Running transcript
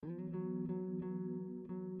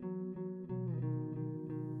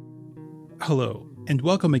Hello, and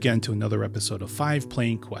welcome again to another episode of 5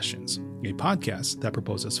 Plain Questions, a podcast that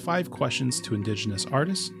proposes 5 questions to Indigenous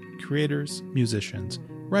artists, creators, musicians,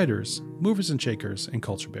 writers, movers and shakers, and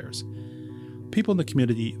culture bearers. People in the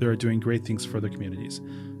community that are doing great things for their communities.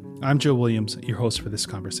 I'm Joe Williams, your host for this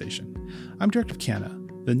conversation. I'm director of CANA,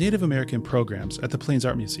 the Native American programs at the Plains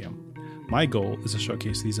Art Museum. My goal is to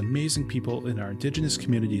showcase these amazing people in our Indigenous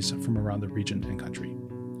communities from around the region and country.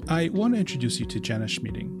 I want to introduce you to Jana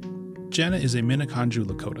Schmieding. Jana is a Minneconjou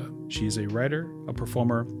Lakota. She is a writer, a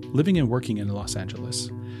performer, living and working in Los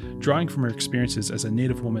Angeles. Drawing from her experiences as a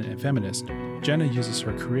Native woman and feminist, Jana uses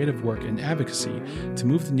her creative work and advocacy to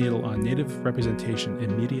move the needle on Native representation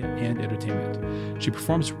in media and entertainment. She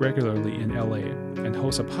performs regularly in LA and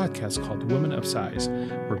hosts a podcast called Women of Size,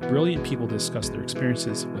 where brilliant people discuss their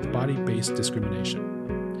experiences with body-based discrimination.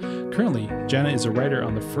 Currently, Jana is a writer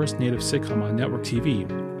on the first Native sitcom on network TV,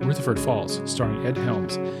 Rutherford Falls, starring Ed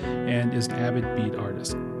Helms, and is an avid bead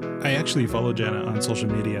artist. I actually follow Jana on social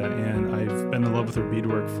media, and I've been in love with her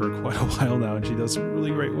beadwork for quite a while now, and she does really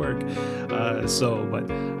great work. I'm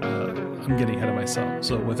getting ahead of myself.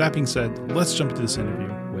 So with that being said, let's jump into this interview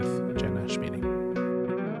with Jana Schmieding.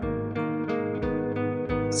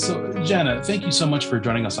 So Jana, thank you so much for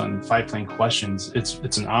joining us on 5 Plain Questions.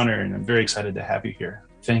 It's an honor, and I'm very excited to have you here.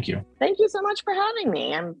 Thank you. Thank you so much for having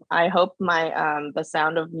me. I hope my the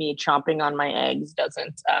sound of me chomping on my eggs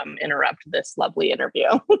doesn't interrupt this lovely interview.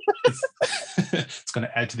 It's going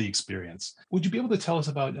to add to the experience. Would you be able to tell us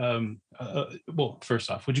about,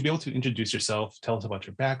 first off, would you be able to introduce yourself, tell us about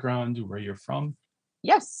your background, where you're from?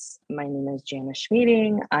 Yes, my name is Jana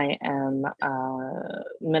Schmieding. I am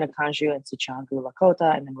Minneconjou and Sicangu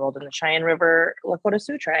Lakota. I'm enrolled in the Cheyenne River Lakota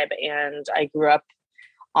Sioux tribe, and I grew up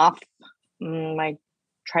off my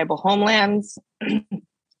tribal homelands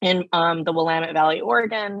in the Willamette Valley,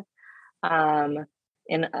 Oregon,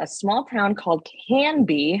 in a small town called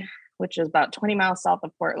Canby, which is about 20 miles south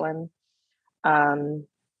of Portland. I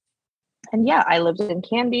lived in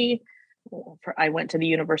Canby. I went to the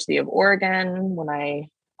University of Oregon when I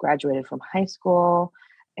graduated from high school.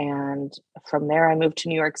 And from there, I moved to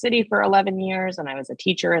New York City for 11 years, and I was a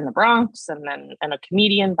teacher in the Bronx and a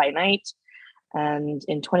comedian by night. And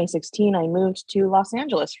in 2016, I moved to Los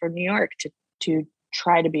Angeles from New York to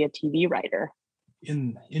try to be a TV writer.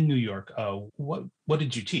 In New York, what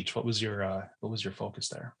did you teach? What was your focus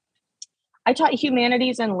there? I taught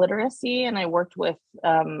humanities and literacy, and I worked with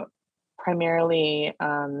primarily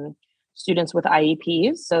students with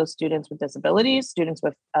IEPs, so students with disabilities, students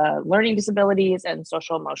with learning disabilities, and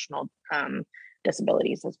social emotional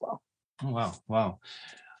disabilities as well. Oh, wow.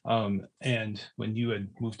 And when you had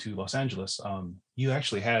moved to Los Angeles, you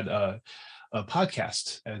actually had a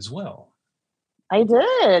podcast as well. I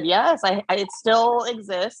did, yes. It still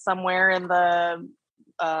exists somewhere in the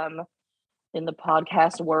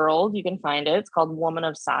podcast world. You can find it. It's called Woman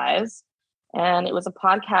of Size, and it was a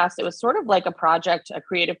podcast. It was sort of like a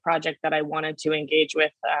creative project that I wanted to engage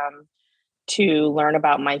with, to learn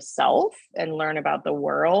about myself and learn about the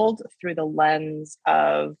world through the lens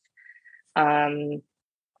of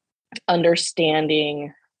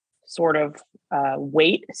understanding sort of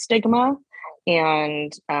weight stigma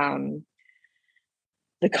and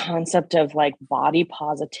the concept of like body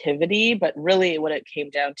positivity. But really what it came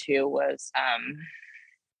down to was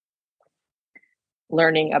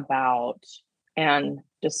learning about and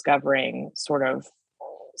discovering sort of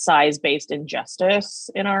size-based injustice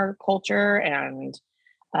in our culture, and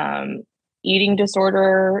eating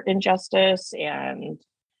disorder injustice, and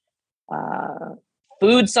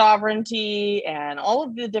food sovereignty, and all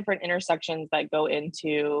of the different intersections that go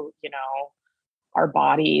into, our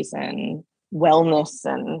bodies and wellness,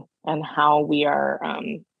 and how we are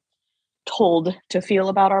told to feel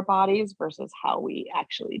about our bodies versus how we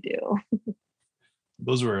actually do.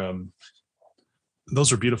 Those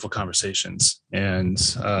were beautiful conversations, and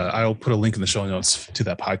I'll put a link in the show notes to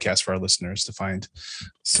that podcast for our listeners to find.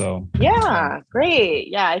 So yeah, great.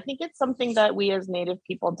 Yeah, I think it's something that we as Native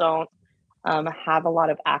people don't have a lot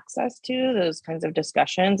of access to, those kinds of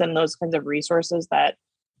discussions and those kinds of resources that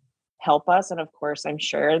help us. And of course, I'm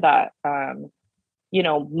sure that,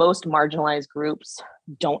 most marginalized groups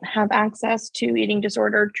don't have access to eating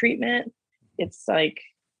disorder treatment. It's like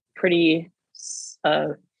pretty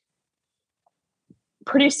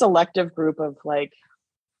selective group of like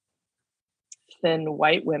thin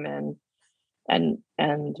white women and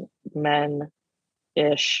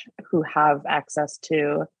men-ish who have access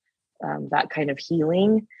to that kind of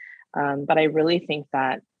healing. But I really think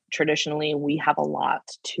that traditionally we have a lot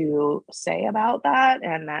to say about that,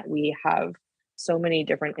 and that we have so many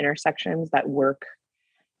different intersections that work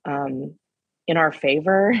in our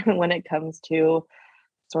favor when it comes to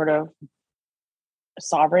sort of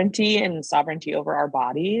sovereignty and sovereignty over our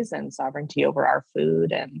bodies and sovereignty over our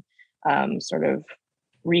food and sort of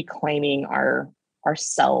reclaiming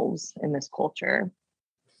ourselves in this culture.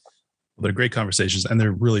 They're great conversations and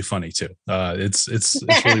they're really funny too. It's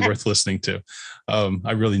really worth listening to.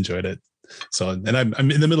 I really enjoyed it. So, and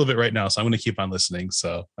I'm in the middle of it right now, so I'm going to keep on listening.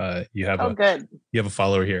 So you have a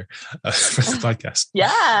follower here for the podcast.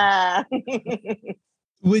 Yeah.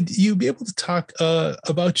 Would you be able to talk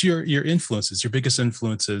about your influences, your biggest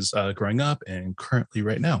influences growing up and currently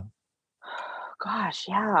right now? Gosh,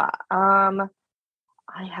 yeah.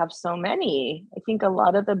 I have so many. I think a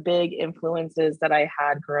lot of the big influences that I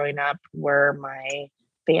had growing up were my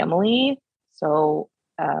family. So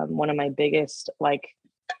one of my biggest like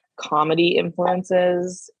comedy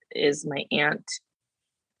influences is my aunt.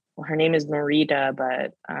 Well, her name is Marita,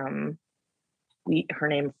 but her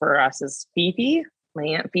name for us is Fifi, my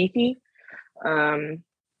aunt Fifi. And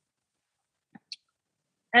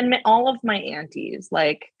all of my aunties,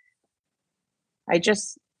 like I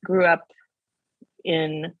just grew up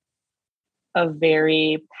in a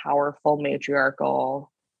very powerful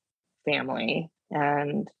matriarchal family.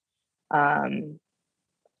 And,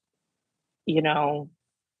 you know,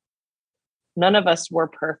 none of us were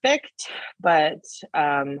perfect, but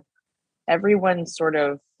everyone sort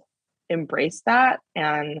of embraced that.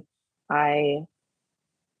 And I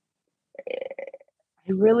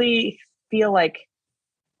really feel like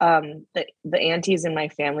the aunties in my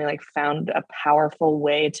family like found a powerful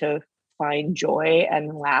way to find joy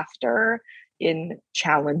and laughter in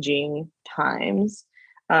challenging times.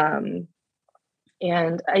 And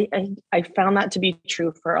I found that to be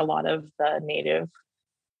true for a lot of the Native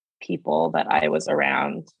people that I was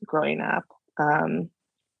around growing up. I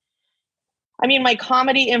mean, my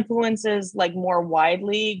comedy influences like more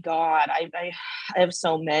widely, God, I have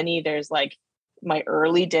so many. There's like my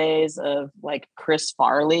early days of like Chris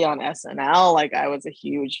Farley on SNL. Like I was a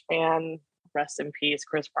huge fan. Rest in peace,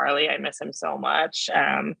 Chris Farley. I miss him so much.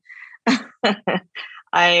 I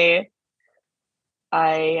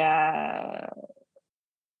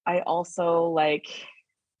also like,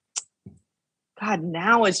 God,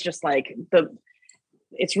 now it's just like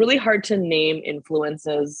it's really hard to name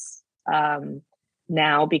influences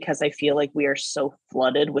now because I feel like we are so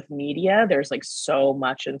flooded with media. There's like so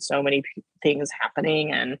much and so many things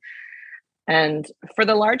happening. And for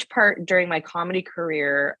the large part during my comedy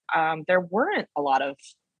career, there weren't a lot of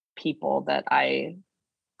people that I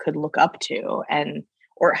could look up to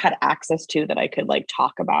or had access to that I could like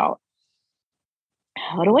talk about.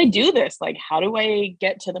 How do I do this? Like, how do I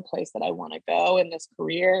get to the place that I want to go in this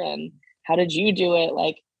career? And how did you do it?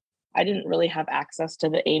 Like, I didn't really have access to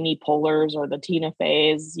the Amy Poehlers or the Tina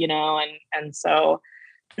Feys, you know, and so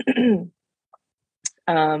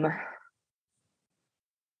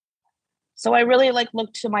so I really like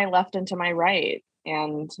looked to my left and to my right.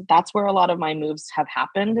 And that's where a lot of my moves have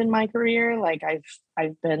happened in my career. Like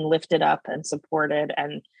I've been lifted up and supported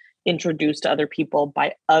and introduced to other people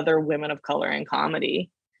by other women of color in comedy.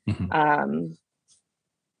 Mm-hmm.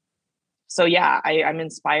 So yeah, I'm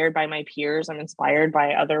inspired by my peers. I'm inspired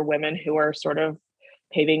by other women who are sort of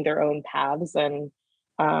paving their own paths. And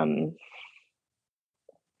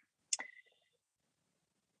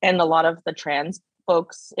a lot of the trans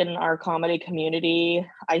folks in our comedy community,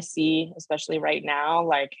 I see, especially right now,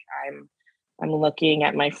 like I'm looking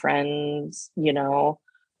at my friends, you know,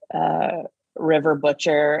 River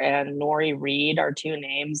Butcher and Nori Reed are two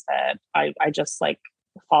names that I just like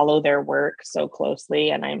follow their work so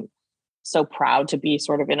closely. And I'm so proud to be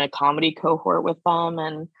sort of in a comedy cohort with them.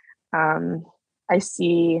 And I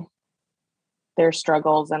see their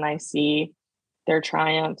struggles and I see their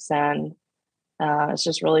triumphs, and it's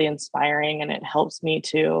just really inspiring. And it helps me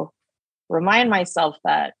to remind myself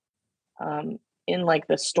that in like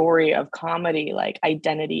the story of comedy, like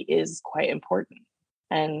identity is quite important,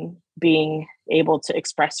 and being able to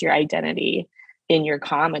express your identity in your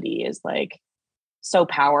comedy is like so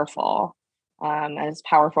powerful. And it's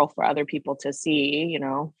powerful for other people to see, you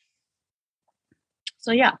know?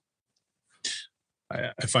 So, yeah.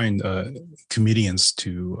 I find comedians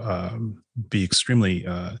to be extremely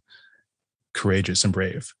courageous and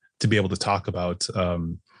brave to be able to talk about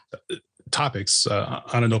topics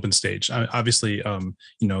on an open stage. Obviously,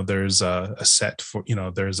 you know, there's a set for, you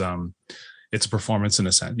know, there's it's a performance in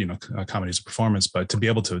a sense, you know, comedy is a performance, but to be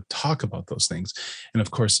able to talk about those things. And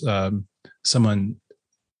of course, someone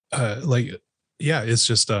like, yeah, it's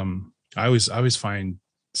just, I always find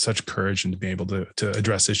such courage and to be able to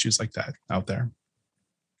address issues like that out there.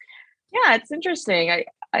 Yeah, it's interesting.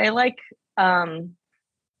 I like,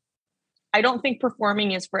 I don't think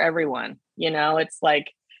performing is for everyone. It's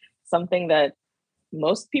like something that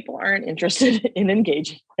most people aren't interested in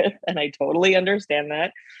engaging with, and I totally understand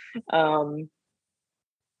that.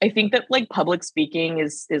 I think that like public speaking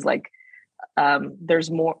is like there's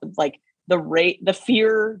more like the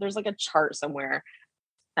fear. There's like a chart somewhere,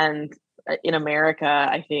 and in America,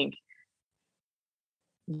 I think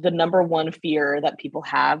the number one fear that people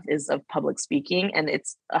have is of public speaking, and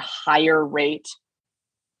it's a higher rate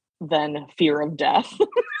than fear of death.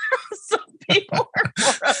 So people are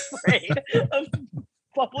more afraid of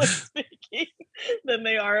public speaking than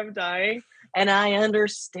they are of dying. And I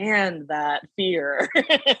understand that fear.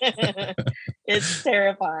 It's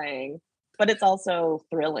terrifying, but it's also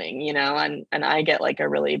thrilling, and I get like a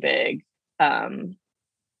really big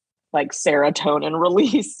like serotonin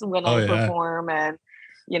release when I perform, and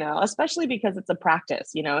especially because it's a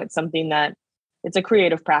practice, it's something that it's a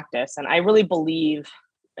creative practice, and I really believe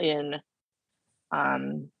in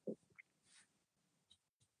I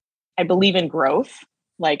believe in growth.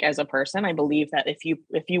 Like as a person, I believe that if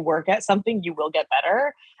you work at something, you will get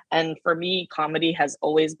better. And for me, comedy has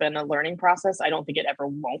always been a learning process. I don't think it ever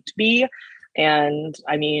won't be. And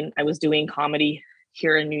I mean, I was doing comedy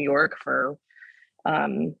here in New York for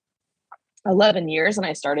 11 years, and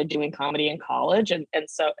I started doing comedy in college, and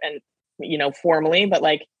formally, but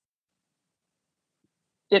like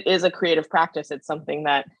it is a creative practice. It's something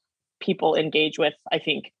that people engage with, I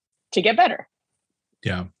think, to get better.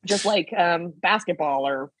 Yeah. Just like basketball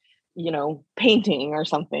or, painting or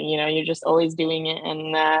something, you're just always doing it.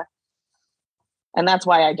 And that's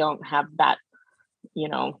why I don't have that,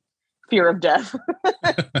 fear of death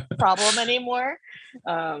problem anymore.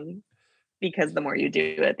 Because the more you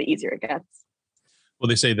do it, the easier it gets. Well,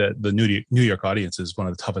 they say that the New York audience is one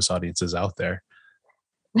of the toughest audiences out there.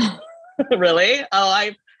 Really? Oh,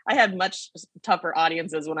 I had much tougher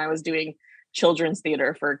audiences when I was doing children's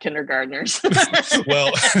theater for kindergartners.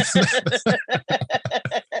 Well,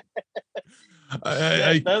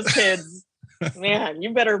 those kids, man,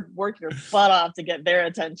 you better work your butt off to get their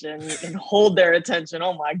attention and hold their attention.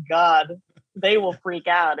 Oh my God, they will freak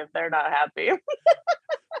out if they're not happy.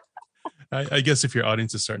 I guess if your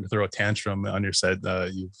audience is starting to throw a tantrum on your set,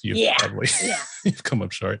 you've probably you've come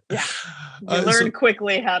up short. Yeah, you learn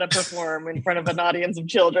quickly how to perform in front of an audience of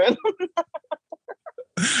children.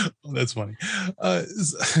 Oh, that's funny. Well,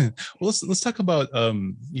 let's talk about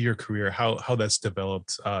your career, how that's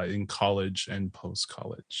developed in college and post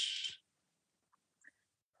college.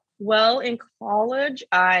 Well, in college,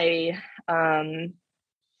 I had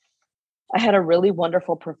a really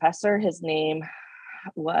wonderful professor. His name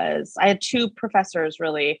was, I had two professors,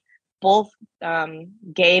 really, both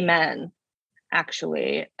gay men,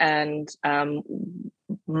 actually. And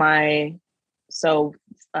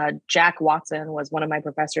Jack Watson was one of my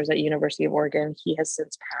professors at University of Oregon. He has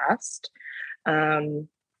since passed.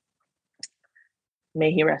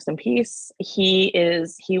 May he rest in peace. He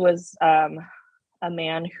was a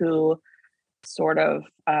man who sort of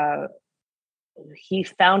he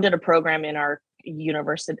founded a program in our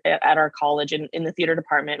university, at our college, in the theater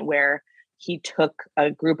department, where he took a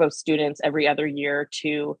group of students every other year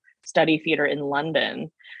to study theater in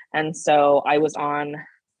London. And so I was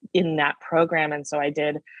in that program. And so I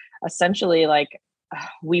did essentially, like,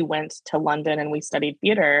 we went to London and we studied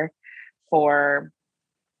theater for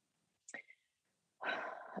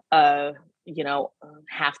half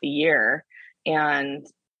the year, and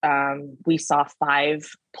we saw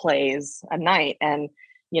 5 plays a night. And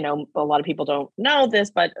a lot of people don't know this,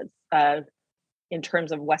 but in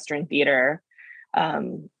terms of Western theater,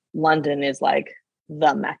 London is like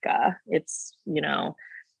the Mecca. It's,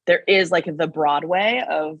 there is like the Broadway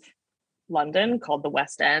of London called the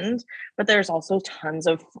West End, but there's also tons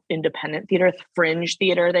of independent theater, fringe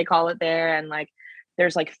theater, they call it there. And like,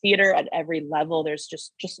 there's like theater at every level. There's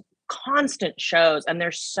just constant shows, and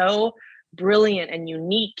they're so brilliant and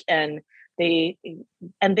unique, and they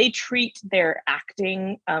treat their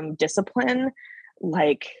acting discipline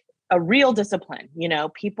like a real discipline.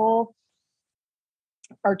 People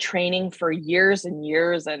are training for years and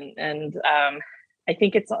years, and I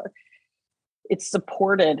think it's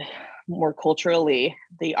supported more culturally,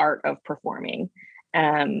 the art of performing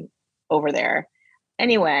over there.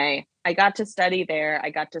 Anyway, I got to study there. I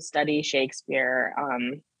got to study Shakespeare.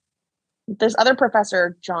 This other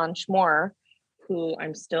professor, John Schmore, who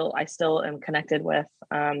I still am connected with,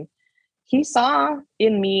 he saw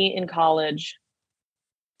in me in college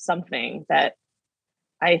something that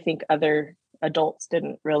I think other adults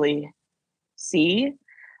didn't really see.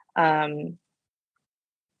 And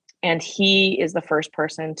he is the first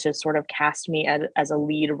person to sort of cast me as a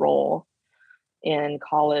lead role in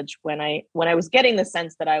college when I was getting the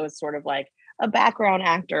sense that I was sort of like a background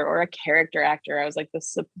actor or a character actor. I was like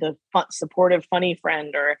the supportive, funny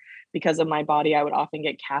friend, or because of my body, I would often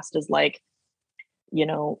get cast as like,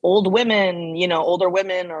 older women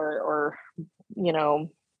or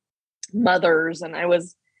mothers, and I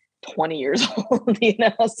was 20 years old,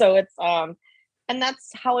 so it's and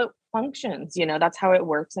that's how it functions, that's how it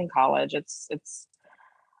works in college. It's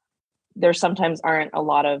there sometimes aren't a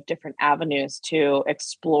lot of different avenues to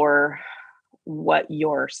explore what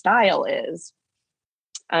your style is.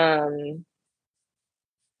 And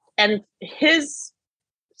his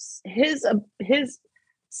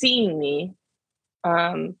seeing me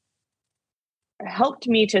helped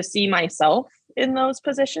me to see myself in those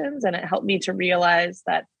positions, and it helped me to realize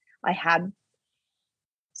that I had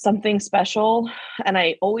something special, and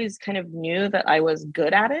I always kind of knew that I was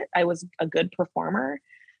good at it. I was a good performer.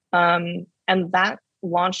 And that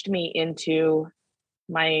launched me into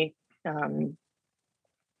my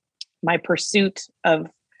my pursuit of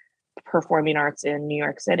performing arts in New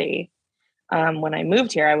York City. When I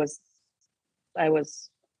moved here, I was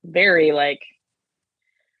very like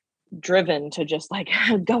driven to just like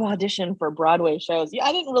go audition for Broadway shows. Yeah,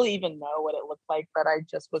 I didn't really even know what it looked like, but I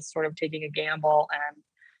just was sort of taking a gamble, and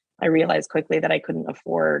I realized quickly that I couldn't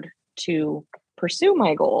afford to pursue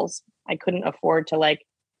my goals. I couldn't afford to like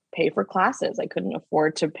pay for classes. I couldn't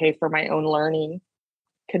afford to pay for my own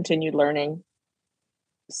continued learning.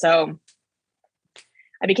 So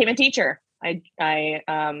I became a teacher. I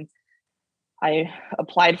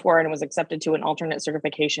applied for and was accepted to an alternate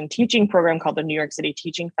certification teaching program called the New York City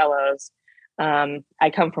Teaching Fellows.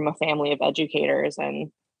 I come from a family of educators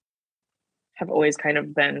and have always kind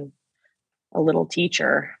of been a little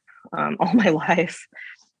teacher all my life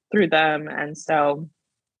through them. And so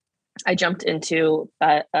I jumped into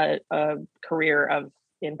a career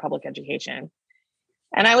in public education.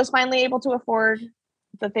 And I was finally able to afford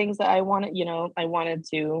the things that I wanted. I wanted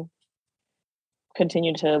to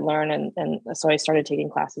continue to learn. And so I started taking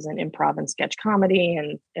classes in improv and sketch comedy,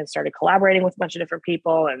 and started collaborating with a bunch of different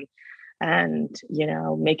people, and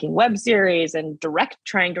making web series and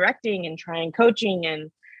directing and trying coaching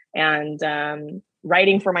and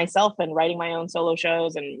writing for myself and writing my own solo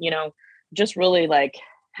shows, and just really like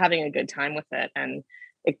having a good time with it, and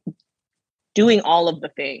doing all of the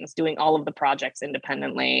things, doing all of the projects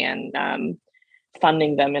independently, and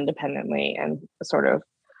funding them independently, and sort of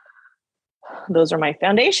those are my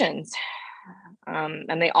foundations.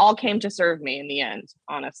 And they all came to serve me in the end,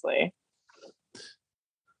 honestly.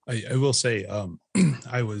 I will say,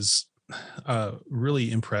 I was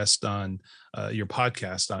really impressed on your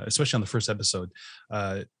podcast, especially on the first episode.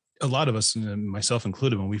 A lot of us, myself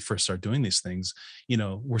included, when we first start doing these things,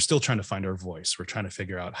 we're still trying to find our voice. We're trying to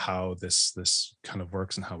figure out how this kind of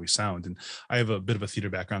works and how we sound. And I have a bit of a theater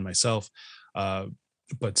background myself.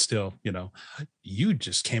 But still, you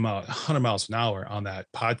just came out 100 miles an hour on that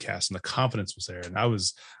podcast, and the confidence was there. And I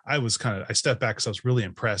stepped back because I was really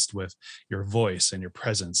impressed with your voice and your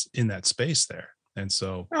presence in that space there. And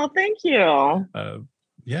so, oh, thank you.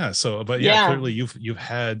 Yeah. So, but yeah, clearly you've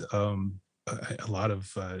had a lot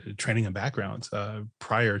of training and background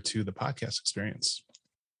prior to the podcast experience.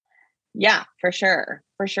 Yeah, for sure.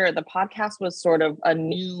 The podcast was sort of a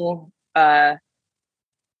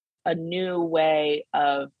new way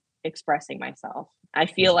of expressing myself. I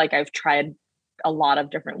feel like I've tried a lot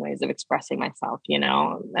of different ways of expressing myself,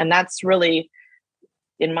 and that's really,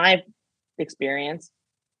 in my experience,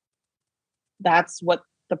 that's what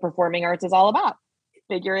the performing arts is all about.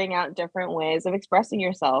 Figuring out different ways of expressing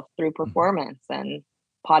yourself through performance, and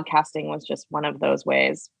podcasting was just one of those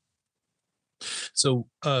ways. So,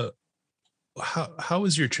 how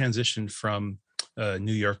was your transition from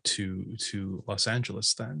New York to Los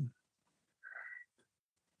Angeles then?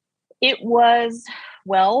 It was,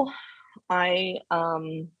 well, I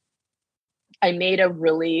made a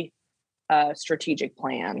really strategic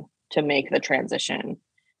plan to make the transition,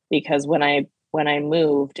 because when I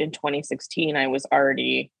moved in 2016, I was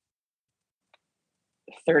already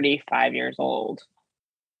 35 years old.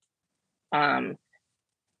 And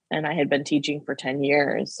I had been teaching for 10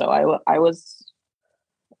 years. So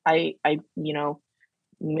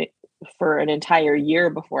for an entire year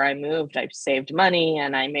before I moved, I saved money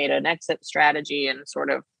and I made an exit strategy and sort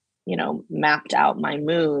of, mapped out my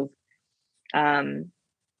move. And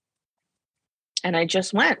I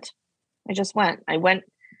went,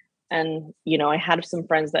 and, I had some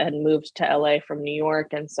friends that had moved to LA from New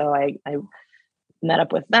York. And so I met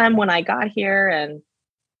up with them when I got here, and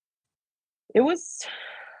it was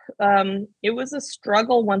a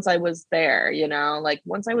struggle once I was there, like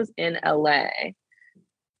once I was in LA,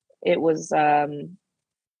 it was,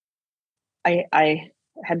 I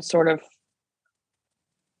had sort of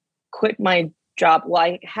quit my job. Well,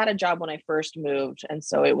 I had a job when I first moved, and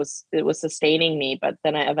so it was sustaining me. But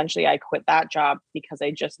then eventually I quit that job because I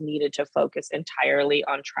just needed to focus entirely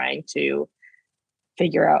on trying to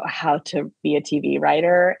figure out how to be a TV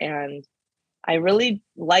writer. And I really,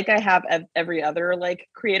 like I have every other like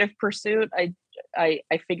creative pursuit, I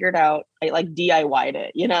figured out, I like DIY'd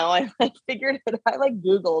it, I like figured it, I like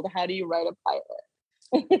Googled how do you write a pilot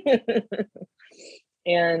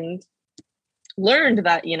and learned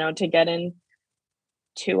that, to get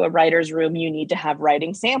into a writer's room, you need to have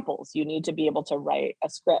writing samples. You need to be able to write a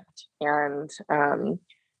script. And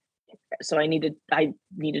so I needed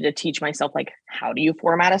to teach myself, like, how do you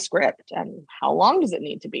format a script and how long does it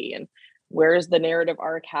need to be? And where is the narrative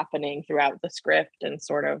arc happening throughout the script? And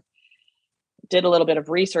sort of did a little bit of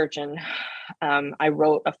research, and I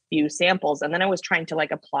wrote a few samples, and then I was trying to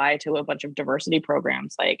like apply to a bunch of diversity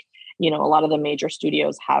programs. Like, a lot of the major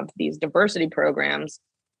studios have these diversity programs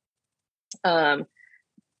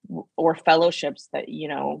or fellowships that,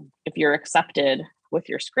 if you're accepted with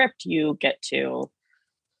your script, you get to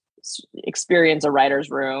experience a writer's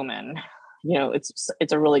room. And,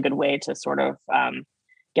 it's a really good way to sort of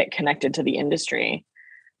get connected to the industry.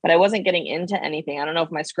 But I wasn't getting into anything. I don't know if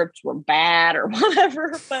my scripts were bad or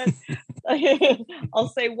whatever, but I'll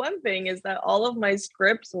say one thing is that all of my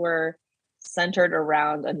scripts were centered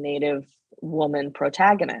around a Native woman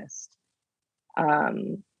protagonist.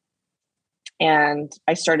 And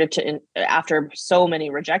I started to, after so many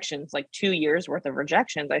rejections, like 2 years worth of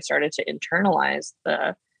rejections, I started to internalize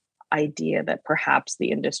the idea that perhaps the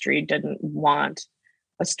industry didn't want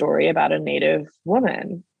a story about a Native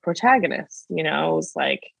woman protagonist. It was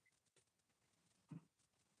like,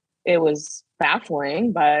 it was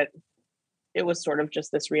baffling, but it was sort of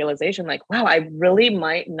just this realization, like, wow, I really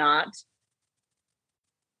might not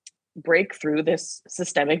break through this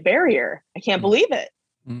systemic barrier. I can't believe it.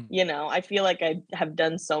 I feel like I have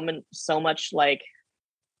done so much like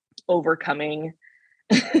overcoming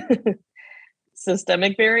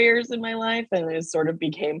systemic barriers in my life, and it sort of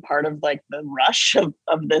became part of like the rush of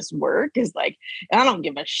this work is like, I don't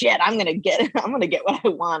give a shit, I'm gonna get what I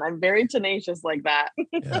want. I'm very tenacious like that.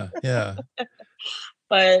 Yeah.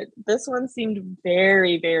 But this one seemed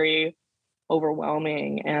very, very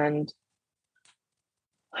overwhelming. And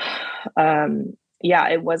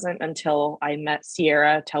it wasn't until I met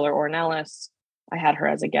Sierra Teller Ornelas, I had her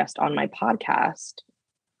as a guest on my podcast,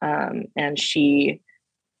 and she,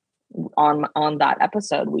 on that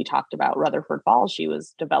episode, we talked about Rutherford Falls. She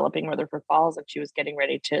was developing Rutherford Falls, and she was getting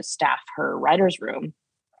ready to staff her writer's room.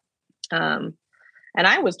 And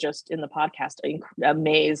I was just in the podcast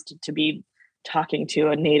amazed to be talking to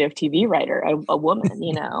a Native TV writer, a woman,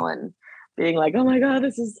 and being like, oh my God,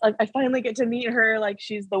 this is, I finally get to meet her. Like,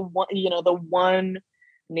 she's the one, the one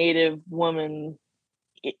Native woman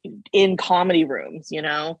in comedy rooms.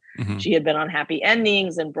 Mm-hmm. She had been on Happy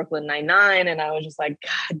Endings and Brooklyn Nine-Nine, and I was just like,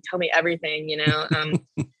 God, tell me everything.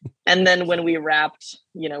 And then when we wrapped,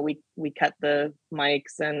 we cut the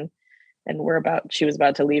mics, and she was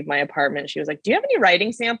about to leave my apartment. She was like, do you have any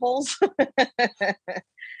writing samples?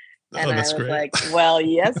 And I was great. like, well,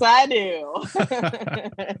 yes, I do.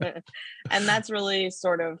 And that's really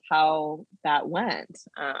sort of how that went.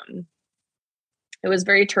 It was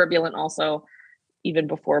very turbulent also, even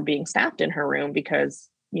before being staffed in her room, because,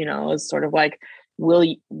 it was sort of like,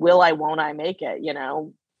 won't I make it,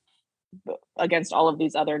 against all of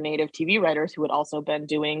these other Native TV writers who had also been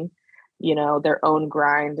doing, their own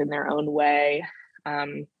grind in their own way.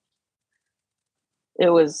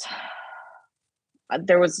 There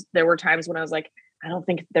were times when I was like, I don't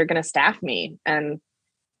think they're going to staff me, and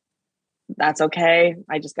that's okay.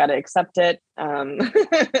 I just got to accept it.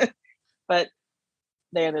 But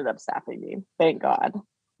they ended up staffing me. Thank God.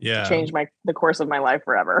 Yeah. Changed the course of my life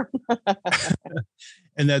forever.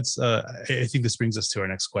 And that's, I think this brings us to our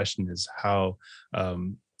next question is how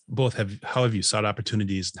have you sought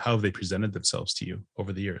opportunities? How have they presented themselves to you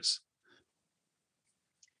over the years?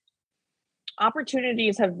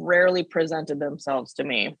 Opportunities have rarely presented themselves to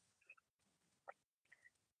me.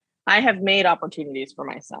 I have made opportunities for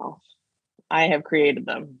myself. I have created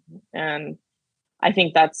them. And I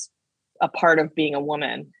think that's a part of being a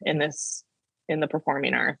woman in the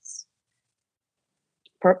performing arts.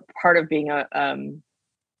 Part of being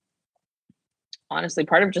honestly,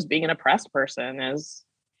 part of just being an oppressed person is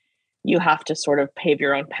you have to sort of pave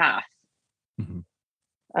your own path.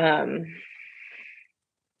 Mm-hmm.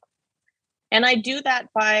 And I do that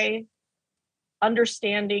by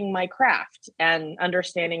understanding my craft and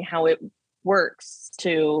understanding how it works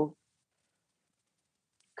to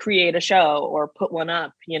create a show or put one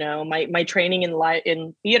up. You know, my training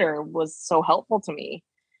in theater was so helpful to me.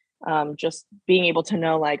 Just being able to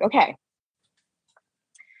know, like, okay,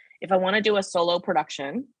 if I want to do a solo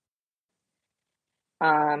production,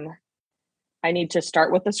 I need to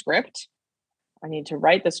start with the script. I need to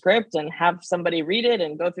write the script and have somebody read it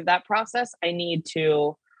and go through that process. I need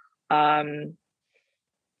to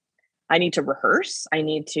rehearse. I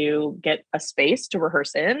need to get a space to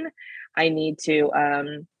rehearse in. I need to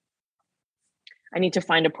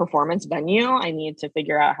find a performance venue. I need to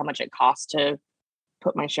figure out how much it costs to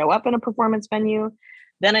put my show up in a performance venue.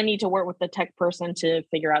 Then I need to work with the tech person to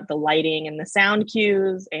figure out the lighting and the sound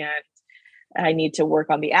cues. And I need to work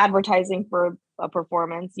on the advertising for a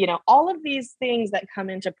performance. You know, all of these things that come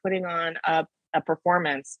into putting on a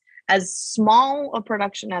performance, as small a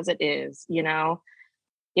production as it is, you know,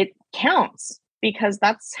 it counts, because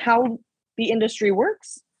that's how the industry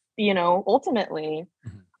works. You know, ultimately,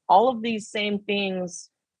 all of these same things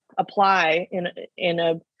apply in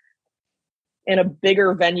a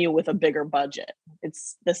bigger venue with a bigger budget.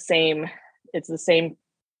 It's the same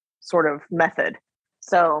sort of method.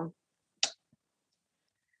 So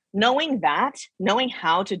knowing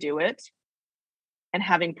how to do it and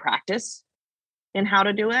having practice in how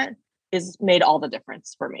to do it is made all the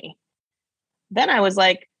difference for me. Then I was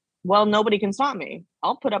like, well, nobody can stop me.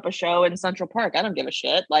 I'll put up a show in Central Park. I don't give a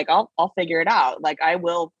shit. Like, I'll figure it out. Like, I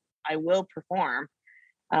will perform.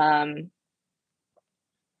 And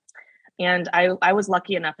I was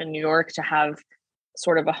lucky enough in New York to have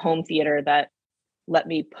sort of a home theater that let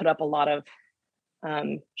me put up a lot of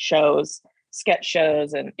shows, sketch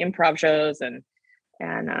shows and improv shows and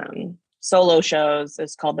solo shows.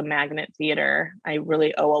 It's called the Magnet Theater. I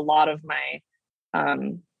really owe a lot of my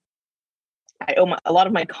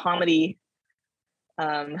comedy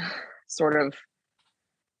sort of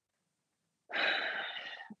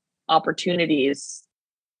opportunities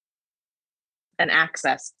and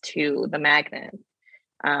access to the Magnet,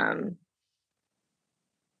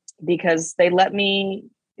 because they let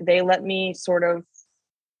me sort of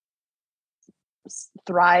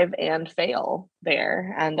thrive and fail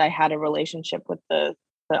there. And I had a relationship with the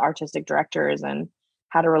artistic directors and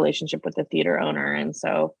had a relationship with the theater owner. And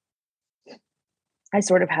so I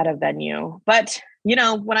sort of had a venue. But, you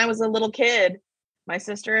know, when I was a little kid, my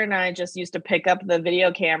sister and I just used to pick up the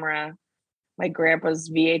video camera, my grandpa's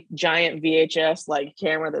giant VHS like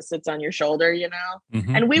camera that sits on your shoulder, you know,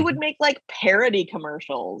 and we would make like parody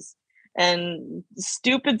commercials and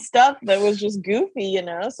stupid stuff that was just goofy, you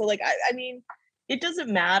know? So like, I mean, it doesn't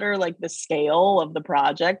matter like the scale of the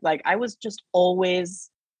project. Like, I was just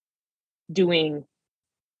always doing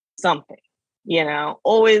something, you know,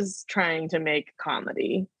 always trying to make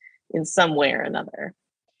comedy in some way or another.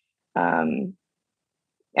 And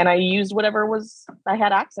I used whatever I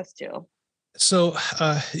had access to. So,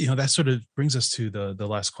 you know, that sort of brings us to the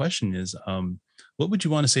last question is, what would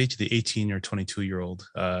you want to say to the 18 or 22-year-old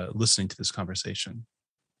listening to this conversation?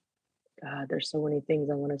 God, there's so many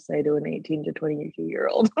things I want to say to an 18 to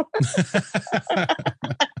 22-year-old.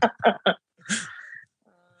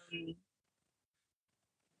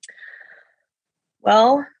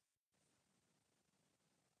 Well,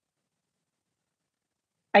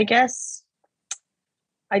 I guess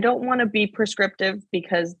I don't want to be prescriptive,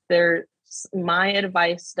 because my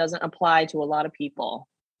advice doesn't apply to a lot of people.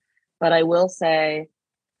 But I will say,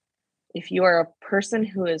 if you are a person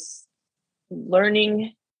who is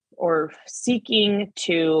learning or seeking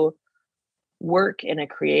to work in a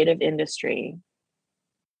creative industry,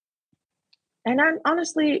 and I'm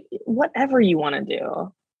honestly, whatever you want to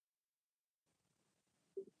do,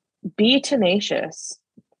 be tenacious.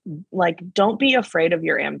 Like, don't be afraid of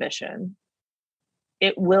your ambition.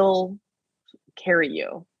 It will carry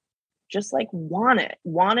you. Just like want it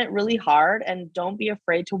really hard, and don't be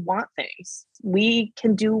afraid to want things. We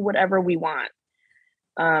can do whatever we want.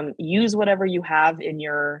 Use whatever you have in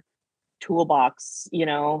your toolbox, you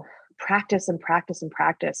know, practice and practice and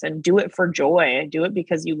practice, and do it for joy. Do it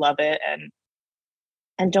because you love it,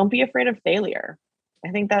 and don't be afraid of failure. I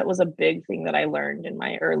think that was a big thing that I learned in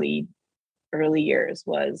my early years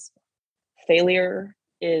was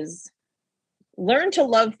learn to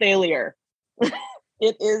love failure.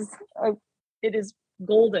 It is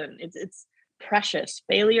golden. It's precious.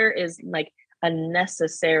 Failure is like a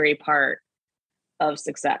necessary part of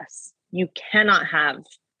success. You cannot have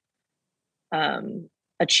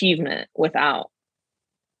achievement without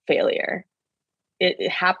failure. It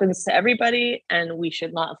happens to everybody, and we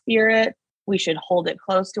should not fear it. We should hold it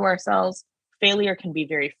close to ourselves. Failure can be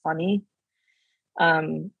very funny.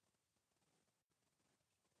 And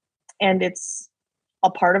it's a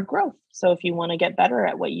part of growth. So if you want to get better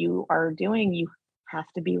at what you are doing, you have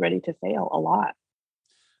to be ready to fail a lot.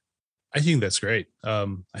 I think that's great.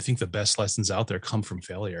 I think the best lessons out there come from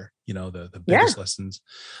failure, the Yeah. biggest lessons.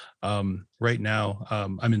 Right now,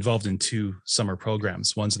 I'm involved in 2 summer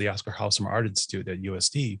programs. One's the Oscar Haussmer Art Institute at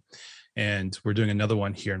USD, and we're doing another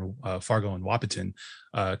one here in Fargo and Wahpeton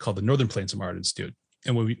called the Northern Plains Summer Art Institute.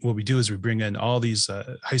 And what we do is we bring in all these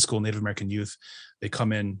high school Native American youth. They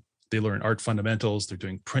come in, they learn art fundamentals, they're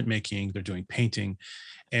doing printmaking, they're doing painting.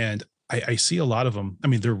 And I see a lot of them. I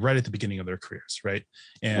mean, they're right at the beginning of their careers, right?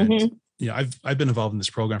 And I've been involved in this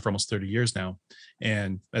program for almost 30 years now,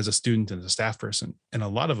 and as a student and as a staff person, and a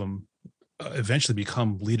lot of them eventually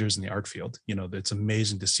become leaders in the art field. It's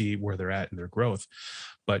amazing to see where they're at in their growth.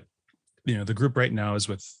 But the group right now is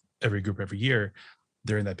with every group every year.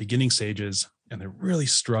 They're in that beginning stages, and they're really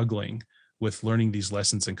struggling with learning these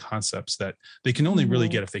lessons and concepts that they can only really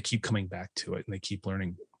get if they keep coming back to it and they keep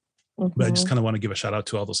learning. But I just kind of want to give a shout out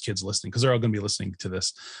to all those kids listening, because they're all going to be listening to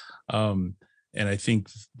this. And I think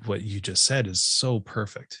what you just said is so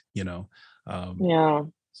perfect, So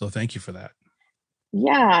thank you for that.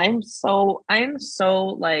 Yeah, I'm so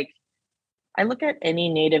like, I look at any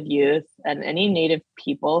Native youth and any Native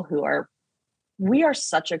people we are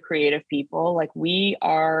such a creative people. Like we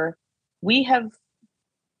have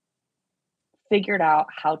figured out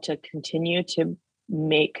how to continue to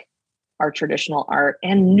make our traditional art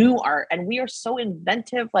and new art. And we are so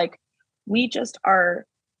inventive. Like we just are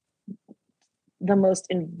the most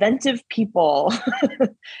inventive people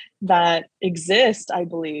that exist, I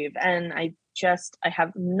believe. And I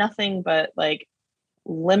have nothing but like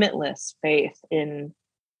limitless faith in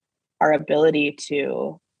our ability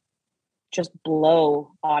to just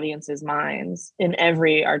blow audiences' minds in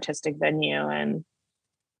every artistic venue. And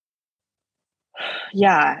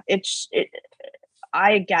yeah,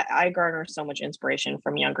 I garner so much inspiration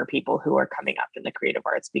from younger people who are coming up in the creative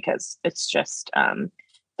arts, because it's just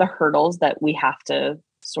the hurdles that we have to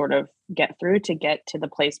sort of get through to get to the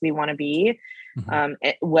place we want to be,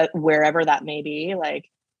 wherever that may be. Like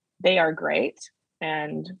they are great,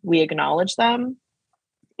 and we acknowledge them,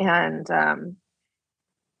 and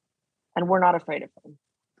we're not afraid of them.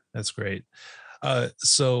 That's great.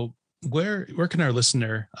 So where can our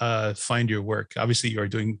listener find your work? Obviously, you are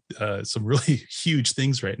doing some really huge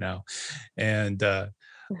things right now, and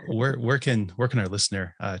where can our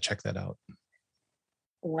listener check that out?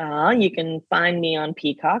 Well, you can find me on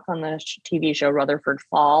Peacock on the TV show Rutherford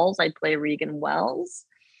Falls. I play Regan Wells.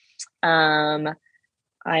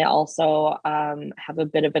 I also have a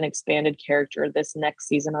bit of an expanded character this next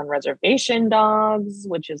season on Reservation Dogs,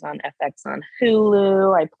 which is on FX on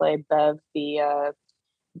Hulu. I play Bev, the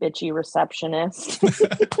bitchy receptionist.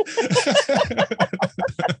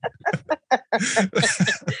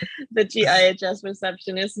 Bitchy IHS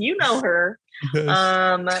receptionist. You know her.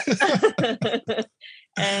 Yes.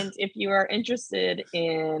 And if you are interested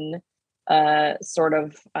in sort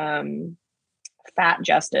of fat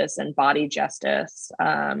justice and body justice,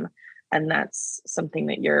 and that's something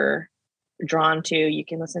that you're drawn to, you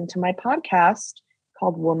can listen to my podcast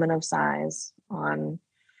called Woman of Size on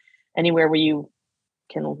anywhere where you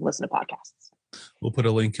can listen to podcasts. We'll put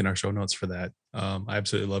a link in our show notes for that. I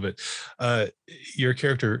absolutely love it. Your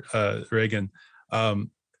character, Regan,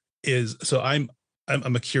 is so I'm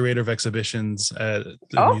a curator of exhibitions at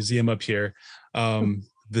the museum up here.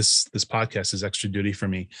 This podcast is extra duty for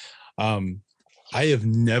me. I have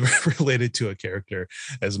never related to a character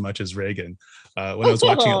as much as Regan. When I was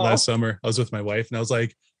watching it last summer, I was with my wife, and I was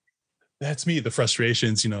like, that's me. The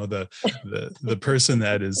frustrations, the person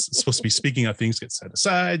that is supposed to be speaking up, things get set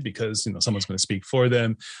aside because, someone's going to speak for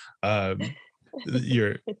them.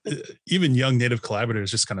 Even young Native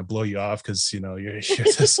collaborators just kind of blow you off because, you're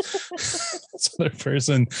this other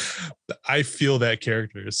person. I feel that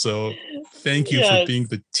character. So thank you for being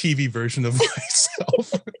the TV version of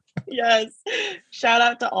myself. Yes. Shout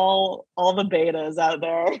out to all the betas out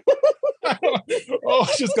there. I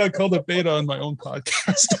just got called a beta on my own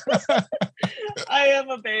podcast. I am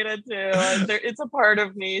a beta too. It's a part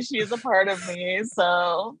of me. She's a part of me.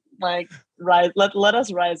 So let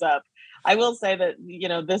us rise up. I will say that,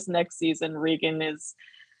 this next season, Regan is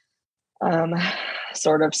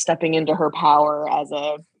sort of stepping into her power as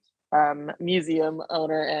a museum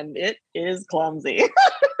owner, and it is clumsy.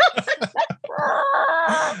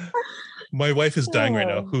 My wife is dying right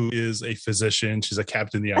now, who is a physician. She's a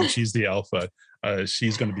captain in the army. She's the alpha.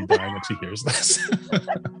 She's going to be dying when she hears this.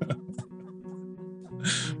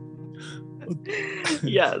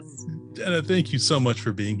 Yes. Jenna, thank you so much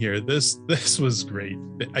for being here. This was great.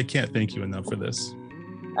 I can't thank you enough for this.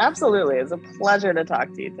 Absolutely. It's a pleasure to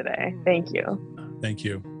talk to you today. Thank you. Thank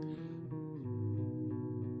you.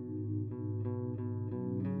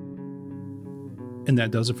 And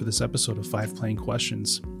that does it for this episode of 5 Plain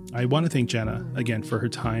Questions. I want to thank Jenna again for her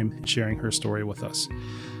time and sharing her story with us.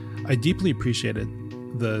 I deeply appreciated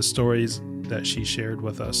the stories that she shared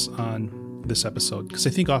with us on this episode, because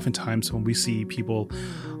I think oftentimes when we see people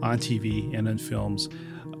on TV and in films,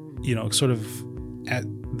 sort of at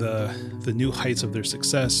the new heights of their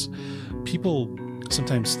success, people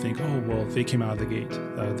sometimes think, oh, well, they came out of the gate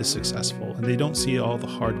this successful, and they don't see all the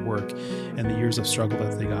hard work and the years of struggle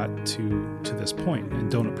that they got to this point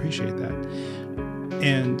and don't appreciate that.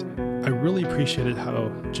 And I really appreciated how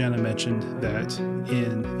Jenna mentioned that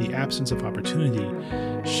in the absence of opportunity,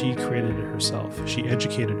 she created it herself. She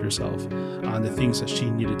educated herself on the things that she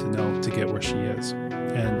needed to know to get where she is.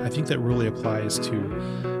 And I think that really applies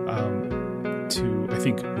to I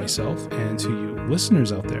think myself and to you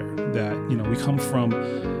listeners out there, that we come from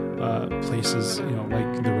places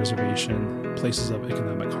like the reservation, places of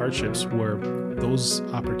economic hardships where those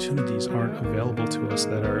opportunities aren't available to us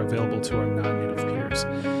that are available to our non-native peers.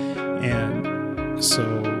 And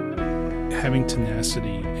so having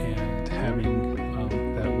tenacity and having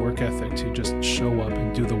that work ethic to just show up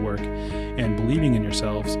and do the work and believing in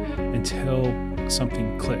yourselves until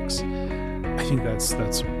something clicks, I think that's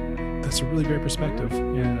a really great perspective,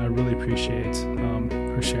 and I really appreciate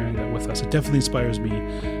her sharing that with us. It definitely inspires me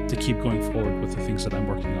to keep going forward with the things that I'm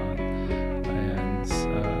working on.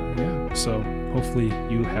 And so hopefully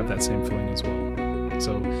you have that same feeling as well.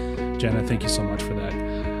 So Jenna, thank you so much for that.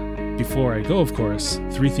 Before I go, of course,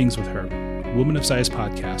 3 things with her. Woman of Size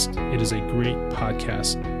podcast. It is a great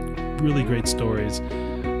podcast, really great stories.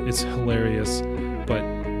 It's hilarious, but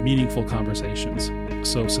meaningful conversations.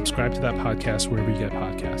 So subscribe to that podcast wherever you get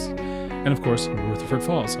podcasts. And of course, Rutherford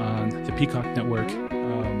Falls on the Peacock Network.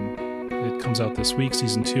 It comes out this week,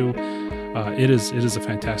 season 2. It is a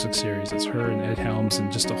fantastic series. It's her and Ed Helms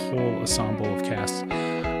and just a whole ensemble of casts.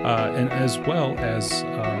 And as well as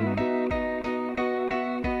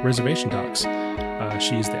Reservation Docs.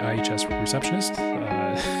 She's the IHS receptionist.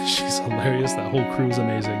 She's hilarious. That whole crew is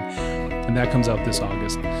amazing. And that comes out this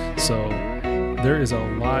August. So there is a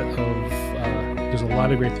lot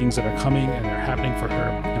of great things that are coming and they're happening for her,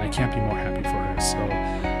 and I can't be more happy for her. So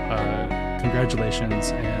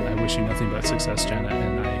congratulations, and I wish you nothing but success, Jenna,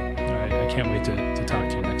 and I can't wait to talk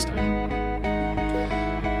to you next time.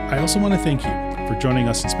 I also want to thank you for joining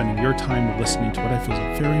us and spending your time listening to what I feel is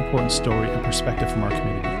a very important story and perspective from our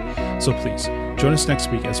community. So please, join us next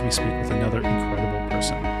week as we speak with another incredible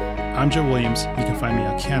person. I'm Joe Williams. You can find me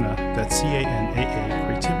on CANAA, that's CANAA,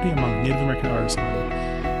 Creativity Among Native American Artists, on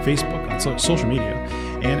Facebook, on social media,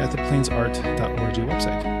 and at the plainsart.org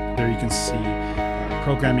website. There you can see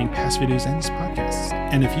programming, past videos, and these podcasts.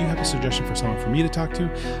 And if you have a suggestion for someone for me to talk to,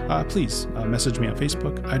 please message me on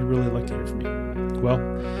Facebook. I'd really like to hear from you. Well,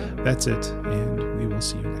 that's it, and we will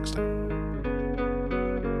see you next time.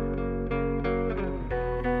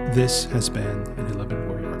 This has been an 11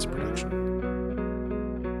 Warrior Arts production.